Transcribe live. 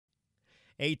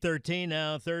8:13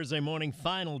 now, Thursday morning,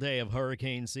 final day of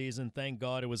hurricane season. Thank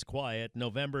God it was quiet.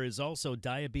 November is also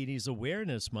Diabetes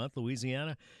Awareness Month.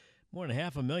 Louisiana, more than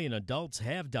 500,000 adults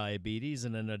have diabetes,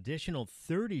 and an additional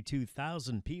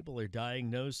 32,000 people are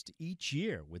diagnosed each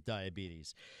year with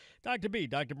diabetes. Dr.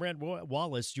 Brent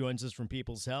Wallis joins us from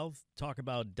People's Health. Talk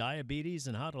about diabetes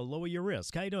and how to lower your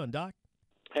risk. How you doing, Doc?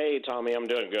 Hey, Tommy, I'm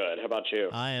doing good. How about you?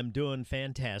 I am doing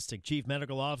fantastic. Chief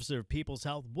Medical Officer of People's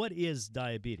Health. What is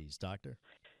diabetes, Doctor?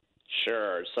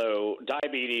 Sure. So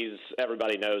diabetes,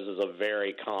 everybody knows, is a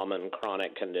very common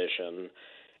chronic condition.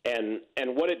 And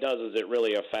what it does is it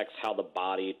really affects how the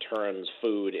body turns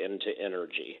food into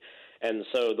energy. And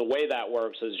so the way that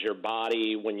works is your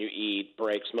body, when you eat,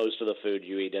 breaks most of the food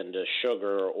you eat into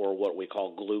sugar, or what we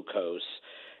call glucose.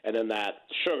 And then that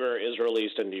sugar is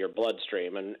released into your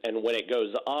bloodstream. And when it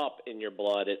goes up in your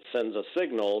blood, it sends a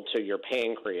signal to your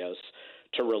pancreas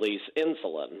to release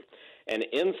insulin. And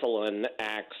insulin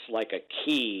acts like a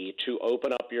key to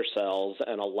open up your cells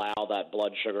and allow that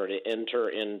blood sugar to enter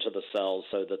into the cells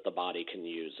so that the body can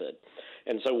use it.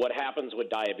 And so what happens with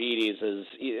diabetes is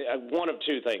one of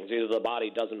two things. Either the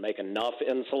body doesn't make enough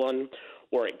insulin,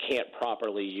 or it can't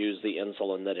properly use the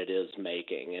insulin that it is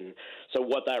making. And so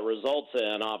what that results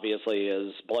in, obviously,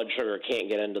 is blood sugar can't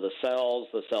get into the cells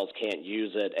can't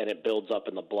use it, and it builds up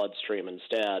in the bloodstream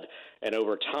instead. And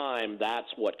over time, that's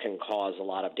what can cause a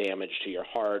lot of damage to your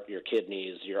heart, your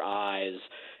kidneys, your eyes,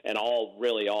 and all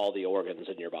the organs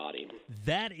in your body.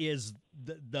 That is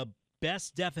the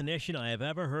best definition I have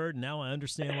ever heard. Now I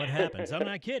understand what happens. I'm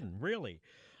not kidding, really.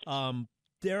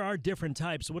 There are different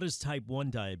types. What is type 1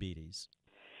 diabetes?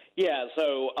 Yeah,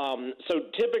 so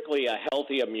typically a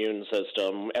healthy immune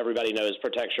system, everybody knows,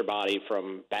 protects your body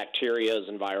from bacteria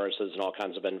and viruses and all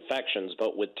kinds of infections.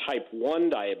 But with type 1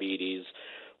 diabetes,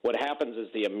 what happens is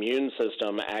the immune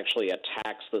system actually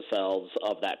attacks the cells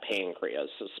of that pancreas,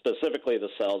 specifically the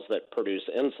cells that produce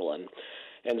insulin.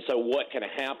 And so what can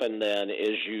happen then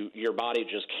is your body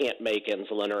just can't make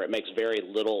insulin, or it makes very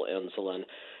little insulin.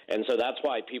 And so that's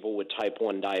why people with type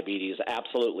 1 diabetes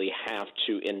absolutely have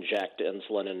to inject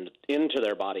insulin into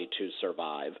their body to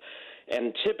survive.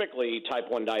 And typically type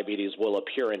 1 diabetes will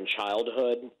appear in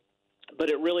childhood, but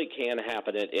it really can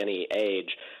happen at any age.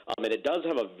 And it does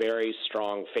have a very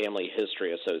strong family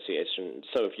history association.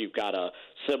 So if you've got a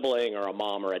sibling or a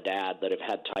mom or a dad that have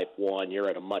had type 1, you're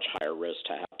at a much higher risk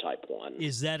to have type 1.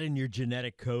 Is that in your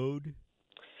genetic code?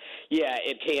 Yeah,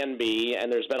 it can be, and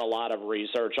there's been a lot of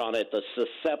research on it. The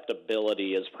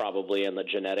susceptibility is probably in the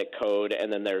genetic code,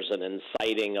 and then there's an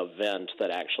inciting event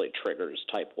that actually triggers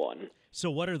type 1.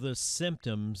 So what are the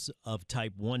symptoms of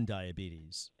type 1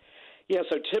 diabetes? Yeah,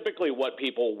 so typically what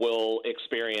people will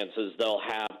experience is they'll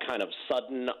have kind of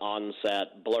sudden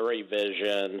onset, blurry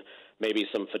vision, maybe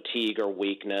some fatigue or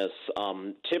weakness.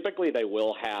 Typically they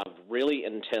will have really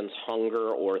intense hunger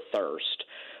or thirst.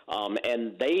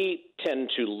 And they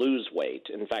tend to lose weight.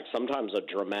 In fact, sometimes a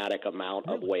dramatic amount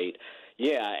of weight.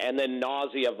 Yeah, and then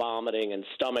nausea, vomiting, and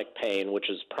stomach pain, which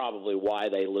is probably why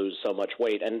they lose so much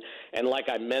weight. And like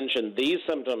I mentioned, these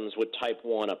symptoms with type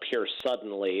 1 appear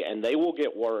suddenly, and they will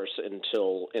get worse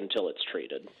until it's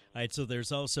treated. All right, so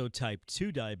there's also type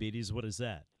 2 diabetes. What is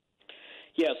that?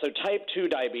 Yeah, so type 2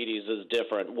 diabetes is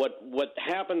different. What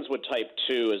happens with type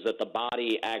 2 is that the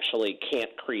body actually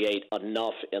can't create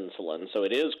enough insulin. So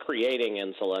it is creating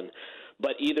insulin,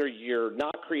 but either you're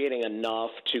not creating enough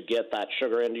to get that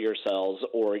sugar into your cells,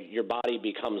 or your body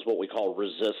becomes what we call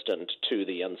resistant to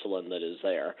the insulin that is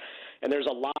there. And there's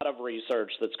a lot of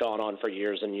research that's gone on for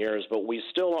years and years, but we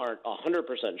still aren't 100%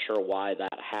 sure why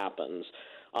that happens.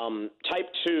 Type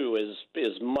 2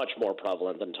 is much more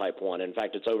prevalent than type 1. In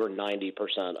fact, it's over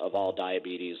 90% of all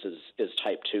diabetes is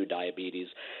type 2 diabetes.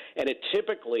 And it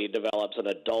typically develops in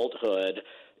adulthood,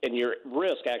 and your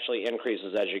risk actually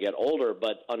increases as you get older.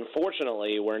 But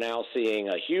unfortunately, we're now seeing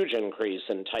a huge increase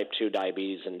in type 2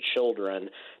 diabetes in children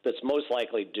that's most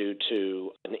likely due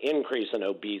to an increase in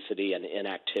obesity and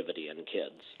inactivity in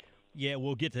kids. Yeah,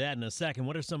 we'll get to that in a second.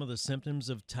 What are some of the symptoms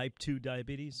of type 2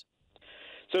 diabetes?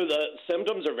 So the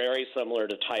symptoms are very similar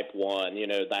to type 1,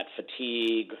 that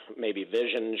fatigue, maybe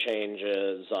vision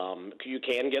changes. You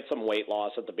can get some weight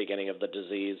loss at the beginning of the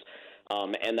disease,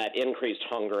 and that increased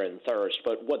hunger and thirst.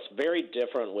 But what's very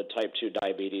different with type 2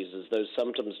 diabetes is those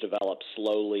symptoms develop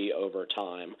slowly over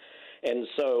time. And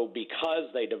so because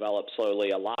they develop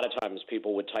slowly, a lot of times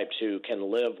people with type 2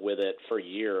 can live with it for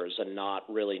years and not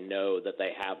really know that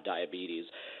they have diabetes.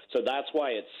 So that's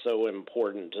why it's so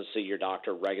important to see your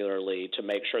doctor regularly to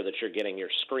make sure that you're getting your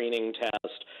screening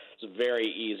test. It's a very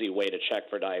easy way to check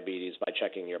for diabetes by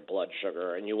checking your blood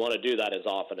sugar, and you want to do that as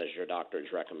often as your doctor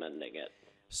is recommending it.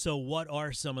 So what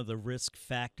are some of the risk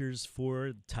factors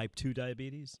for type 2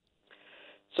 diabetes?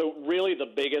 So really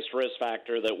the biggest risk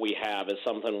factor that we have is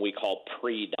something we call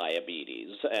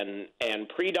prediabetes. And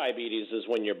prediabetes is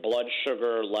when your blood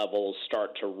sugar levels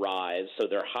start to rise, so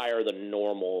they're higher than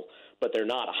normal, but they're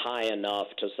not high enough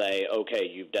to say, okay,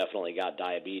 you've definitely got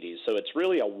diabetes. So it's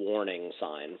really a warning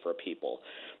sign for people.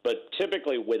 But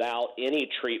typically without any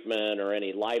treatment or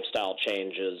any lifestyle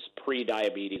changes,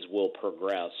 prediabetes will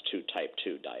progress to type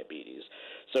 2 diabetes.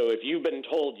 So if you've been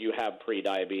told you have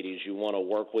prediabetes, you want to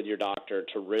work with your doctor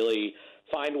to really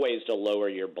find ways to lower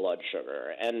your blood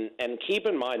sugar. And keep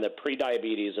in mind that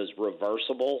prediabetes is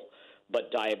reversible,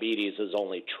 but diabetes is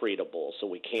only treatable, so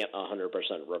we can't 100%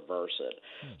 reverse it.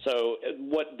 So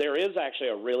there is actually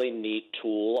a really neat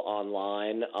tool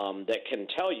online that can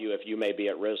tell you if you may be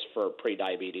at risk for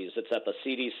prediabetes. It's at the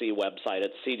CDC website.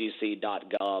 It's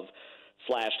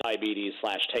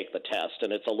cdc.gov/diabetes/take the test.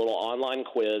 And it's a little online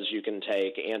quiz you can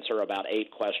take, answer about 8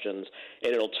 questions,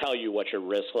 and it'll tell you what your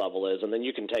risk level is. And then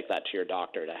you can take that to your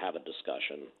doctor to have a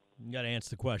discussion. You got to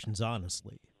answer the questions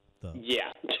honestly, though.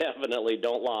 Yeah, definitely.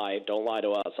 Don't lie. Don't lie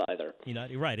to us either.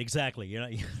 Right, exactly.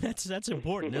 That's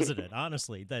important, isn't it?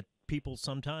 Honestly, that people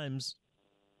sometimes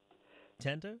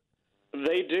tend to.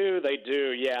 They do.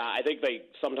 Yeah, I think they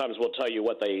sometimes will tell you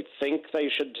what they think they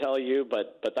should tell you,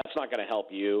 but that's not going to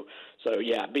help you. So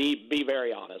yeah, be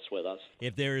very honest with us.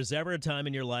 If there is ever a time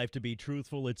in your life to be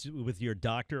truthful, it's with your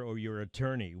doctor or your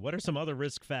attorney. What are some other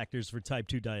risk factors for type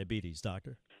 2 diabetes,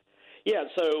 doctor? Yeah,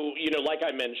 so, like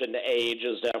I mentioned, age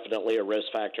is definitely a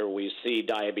risk factor. We see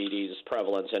diabetes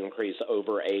prevalence increase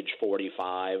over age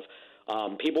 45.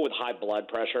 People with high blood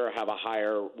pressure have a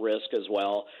higher risk as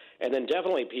well. And then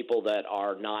definitely people that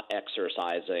are not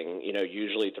exercising,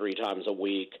 usually 3 times a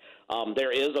week.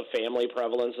 There is a family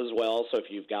prevalence as well. So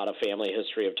if you've got a family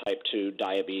history of type 2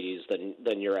 diabetes,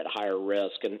 then you're at higher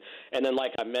risk. And then,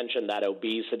 like I mentioned, that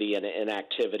obesity and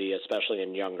inactivity, especially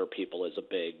in younger people, is a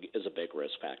big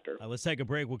risk factor. Let's take a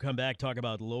break. We'll come back, talk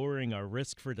about lowering our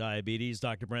risk for diabetes.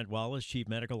 Dr. Brent Wallis, Chief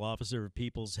Medical Officer of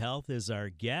People's Health, is our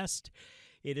guest.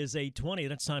 It is 8:20.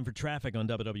 That's time for traffic on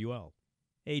WWL.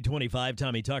 8:25,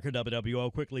 Tommy Tucker, WWL.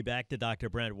 Quickly back to Dr.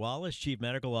 Brent Wallis, Chief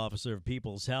Medical Officer of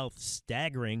People's Health.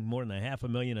 Staggering, more than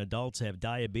 500,000 adults have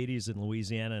diabetes in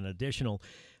Louisiana. An additional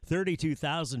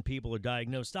 32,000 people are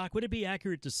diagnosed. Doc, would it be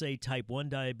accurate to say type 1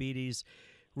 diabetes,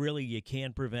 really you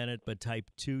can't prevent it, but type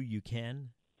 2 you can?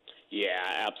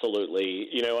 Yeah, absolutely.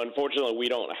 Unfortunately, we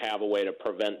don't have a way to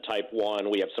prevent type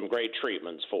 1. We have some great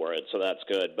treatments for it, so that's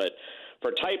good. But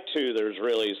for type 2, there's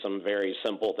really some very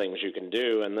simple things you can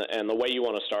do, and the way you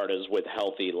want to start is with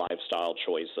healthy lifestyle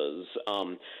choices.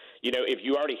 If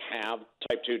you already have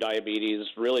type 2 diabetes,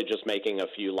 really just making a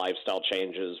few lifestyle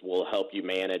changes will help you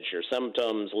manage your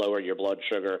symptoms, lower your blood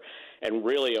sugar, and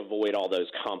really avoid all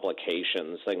those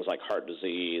complications, things like heart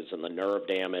disease and the nerve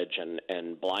damage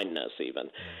and blindness even.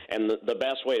 And the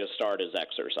best way to start is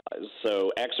exercise.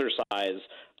 So exercise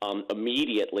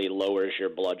immediately lowers your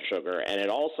blood sugar, and it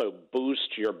also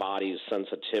boosts your body's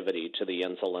sensitivity to the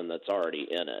insulin that's already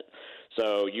in it.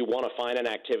 So you want to find an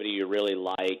activity you really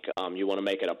like. You want to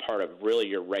make it a part of really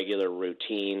your regular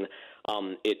routine.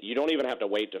 You don't even have to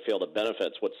wait to feel the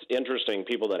benefits. What's interesting,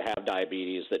 people that have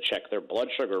diabetes that check their blood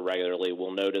sugar regularly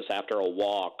will notice after a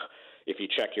walk, if you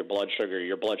check your blood sugar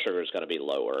is going to be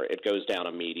lower. It goes down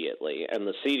immediately. And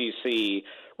the CDC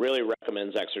really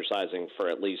recommends exercising for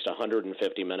at least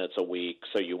 150 minutes a week.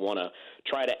 So you want to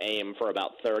try to aim for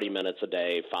about 30 minutes a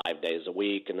day, 5 days a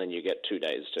week, and then you get 2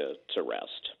 days to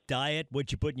rest. Diet,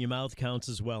 what you put in your mouth counts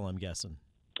as well, I'm guessing.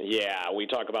 Yeah, we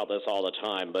talk about this all the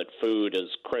time, but food is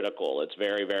critical. It's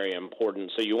very, very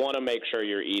important. So you want to make sure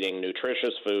you're eating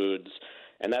nutritious foods,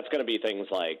 and that's going to be things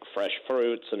like fresh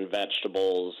fruits and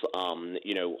vegetables,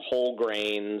 whole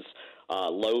grains,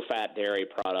 low-fat dairy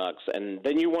products, and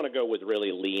then you want to go with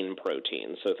really lean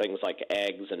protein. So things like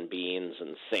eggs and beans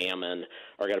and salmon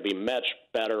are going to be much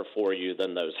better for you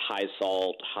than those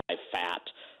high-salt, high-fat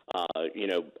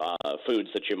foods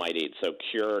that you might eat. So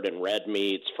cured and red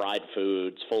meats, fried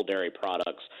foods, full dairy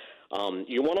products.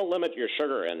 You want to limit your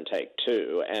sugar intake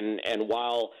too. And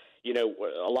while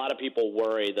a lot of people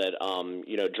worry that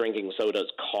drinking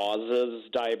sodas causes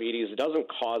diabetes, it doesn't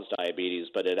cause diabetes,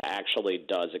 but it actually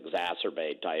does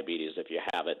exacerbate diabetes if you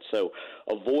have it. So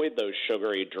avoid those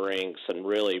sugary drinks and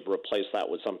really replace that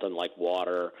with something like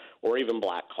water or even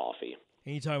black coffee.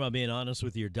 And you talk about being honest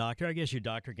with your doctor. I guess your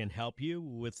doctor can help you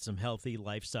with some healthy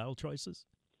lifestyle choices?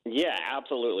 Yeah,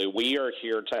 absolutely. We are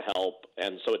here to help,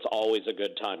 and so it's always a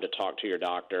good time to talk to your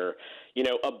doctor.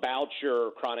 about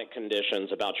your chronic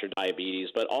conditions, about your diabetes,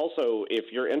 but also if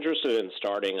you're interested in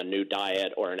starting a new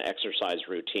diet or an exercise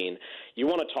routine, you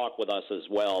want to talk with us as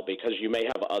well because you may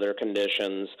have other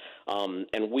conditions,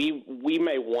 and we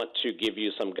may want to give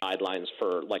you some guidelines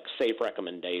for like safe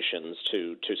recommendations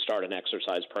to start an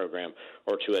exercise program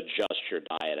or to adjust your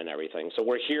diet and everything. So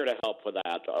we're here to help with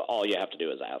that. All you have to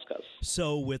do is ask us.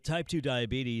 So with type 2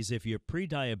 diabetes, if you're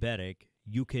pre-diabetic,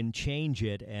 you can change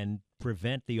it and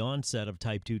prevent the onset of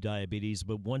type 2 diabetes,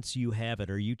 but once you have it,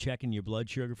 are you checking your blood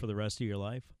sugar for the rest of your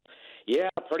life? Yeah,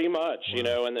 pretty much,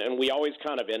 Wow. and we always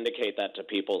kind of indicate that to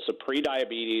people. So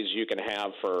pre-diabetes you can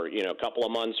have for, a couple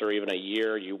of months or even a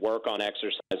year. You work on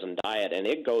exercise and diet, and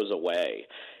it goes away.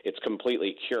 It's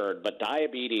completely cured. But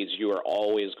diabetes, you are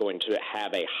always going to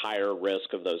have a higher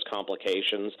risk of those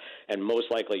complications, and most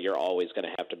likely you're always going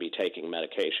to have to be taking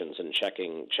medications and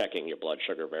checking your blood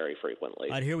sugar very frequently.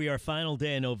 All right, here we are, final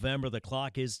day in November. The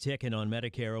clock is ticking on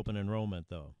Medicare open enrollment,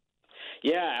 though.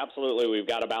 Yeah, absolutely. We've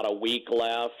got about a week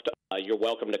left. You're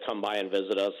welcome to come by and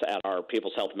visit us at our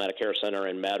People's Health Medicare Center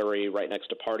in Metairie, right next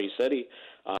to Party City.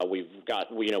 We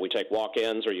take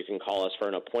walk-ins, or you can call us for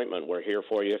an appointment. We're here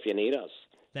for you if you need us.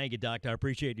 Thank you, Doctor. I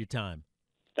appreciate your time.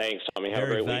 Thanks, Tommy. Have a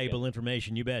Very great valuable weekend.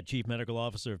 information. You bet. Chief Medical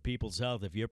Officer of People's Health. If you're